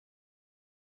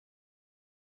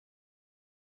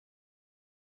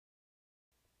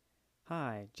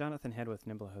Hi, Jonathan Head with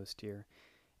NimbleHost here.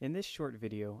 In this short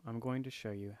video, I'm going to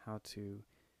show you how to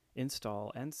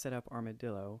install and set up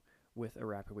Armadillo with a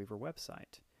RapidWeaver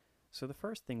website. So the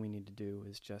first thing we need to do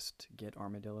is just get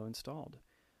Armadillo installed.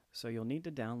 So you'll need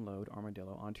to download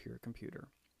Armadillo onto your computer.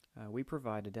 We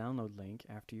provide a download link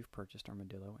after you've purchased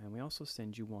Armadillo, and we also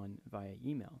send you one via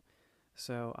email.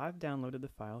 So I've downloaded the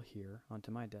file here onto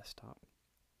my desktop.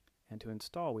 And to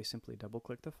install, we simply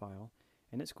double-click the file,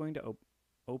 and it's going to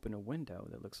open a window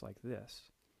that looks like this.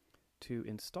 To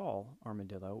install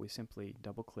Armadillo, we simply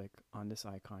double-click on this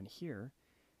icon here,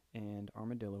 and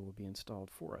Armadillo will be installed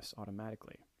for us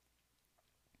automatically.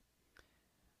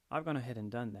 I've gone ahead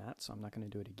and done that, so I'm not going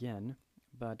to do it again.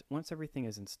 But once everything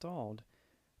is installed,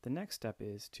 the next step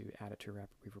is to add it to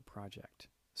RapidWeaver project.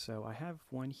 So I have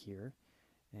one here,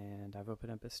 and I've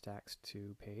opened up a Stacks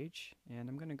to page, and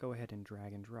I'm going to go ahead and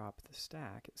drag and drop the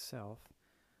stack itself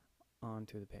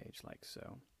onto the page like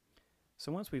so.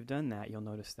 So once we've done that, you'll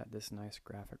notice that this nice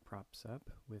graphic pops up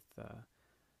with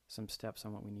some steps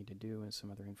on what we need to do and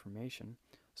some other information.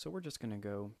 So we're just going to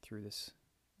go through this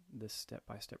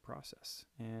step-by-step process.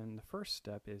 And the first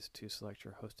step is to select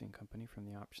your hosting company from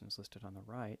the options listed on the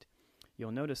right.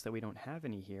 You'll notice that we don't have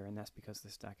any here, and that's because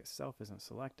the stack itself isn't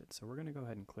selected. So we're going to go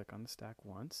ahead and click on the stack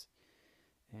once,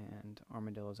 and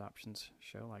Armadillo's options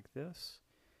show like this.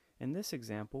 In this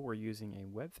example, we're using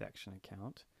a WebFaction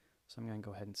account, so I'm going to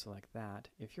go ahead and select that.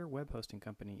 If your web hosting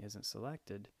company isn't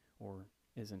selected, or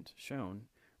isn't shown,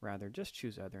 rather just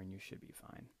choose other and you should be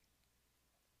fine.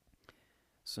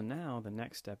 So now the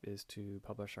next step is to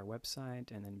publish our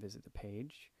website and then visit the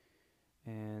page,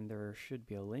 and there should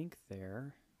be a link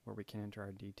there where we can enter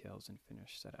our details and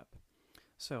finish setup.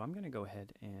 So I'm going to go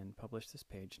ahead and publish this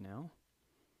page now,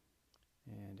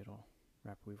 and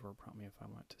RapidWeaver will prompt me if I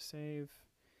want to save.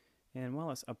 And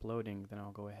while it's uploading, then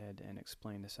I'll go ahead and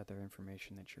explain this other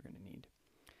information that you're going to need.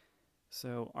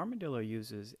 So Armadillo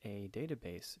uses a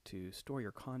database to store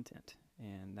your content,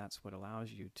 and that's what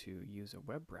allows you to use a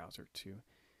web browser to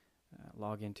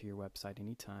log into your website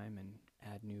anytime and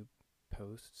add new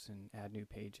posts and add new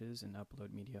pages and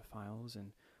upload media files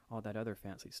and all that other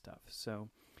fancy stuff. So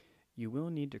you will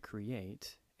need to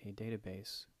create a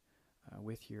database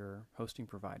with your hosting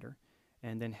provider,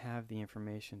 and then have the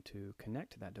information to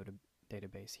connect to that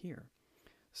database here.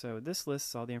 So this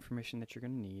lists all the information that you're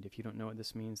going to need. If you don't know what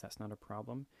this means, that's not a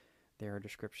problem. There are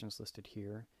descriptions listed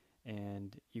here,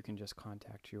 and you can just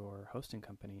contact your hosting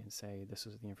company and say, this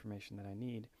is the information that I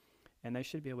need, and they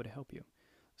should be able to help you.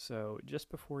 So just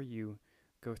before you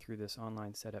go through this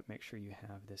online setup, make sure you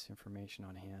have this information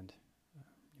on hand,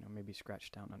 maybe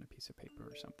scratched down on a piece of paper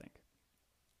or something.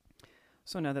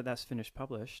 So now that that's finished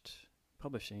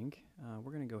publishing,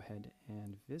 we're going to go ahead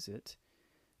and visit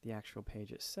the actual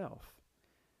page itself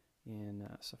in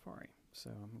Safari.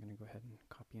 So I'm going to go ahead and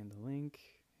copy in the link,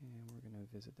 and we're going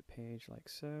to visit the page like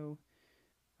so.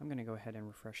 I'm going to go ahead and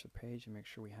refresh the page and make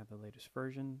sure we have the latest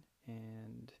version,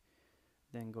 and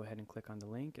then go ahead and click on the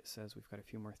link. It says we've got a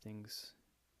few more things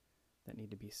that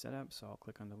need to be set up, so I'll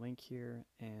click on the link here,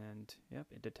 and yep,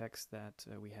 it detects that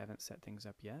we haven't set things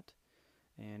up yet,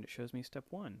 and it shows me step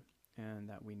 1. And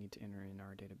that we need to enter in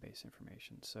our database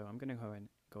information. So I'm going to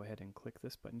go ahead and click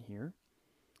this button here,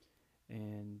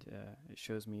 and it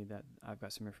shows me that I've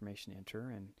got some information to enter,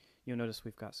 and you'll notice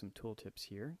we've got some tooltips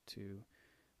here to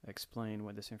explain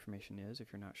what this information is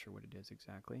if you're not sure what it is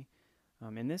exactly.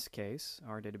 In this case,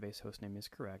 our database hostname is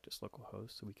correct. It's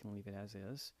localhost, so we can leave it as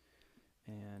is.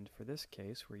 And for this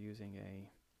case, we're using a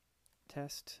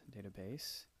test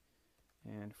database.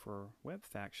 And for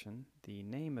WebFaction, the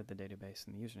name of the database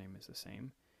and the username is the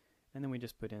same. And then we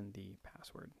just put in the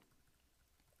password,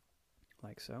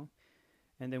 like so.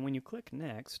 And then when you click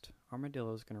Next,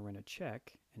 Armadillo is going to run a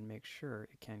check and make sure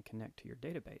it can connect to your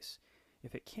database.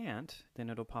 If it can't, then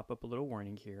it'll pop up a little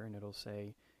warning here, and it'll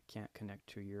say, can't connect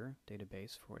to your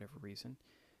database for whatever reason.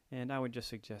 And I would just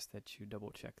suggest that you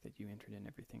double check that you entered in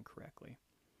everything correctly.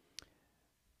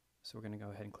 So we're going to go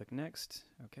ahead and click Next.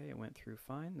 Okay, it went through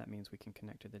fine. That means we can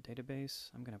connect to the database.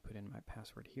 I'm going to put in my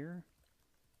password here,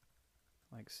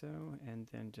 like so, and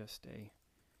then just a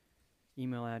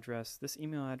email address. This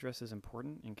email address is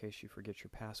important in case you forget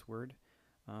your password.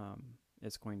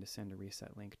 It's going to send a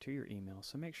reset link to your email,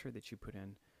 so make sure that you put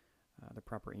in the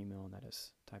proper email and that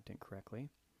is typed in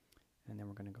correctly. And then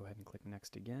we're going to go ahead and click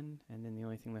Next again, and then the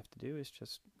only thing left to do is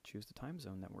just choose the time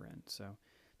zone that we're in. So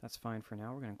that's fine for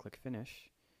now. We're going to click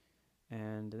Finish.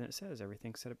 And then it says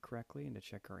everything's set up correctly, and to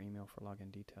check our email for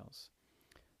login details.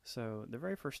 So the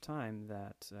very first time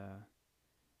that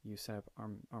you set up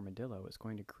Armadillo, it's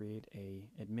going to create a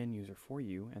admin user for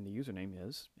you, and the username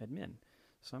is admin.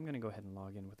 So I'm going to go ahead and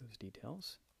log in with those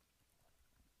details.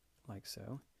 like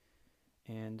so.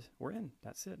 And we're in.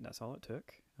 That's it. That's all it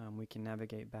took. We can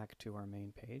navigate back to our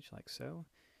main page like so.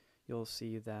 You'll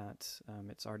see that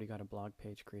it's already got a blog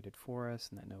page created for us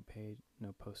and that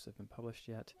no posts have been published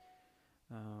yet.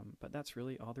 But that's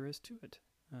really all there is to it.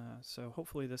 So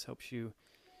hopefully this helps you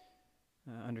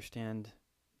understand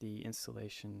the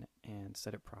installation and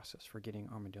setup process for getting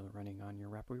Armadillo running on your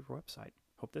RapidWeaver website.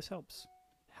 Hope this helps.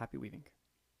 Happy weaving.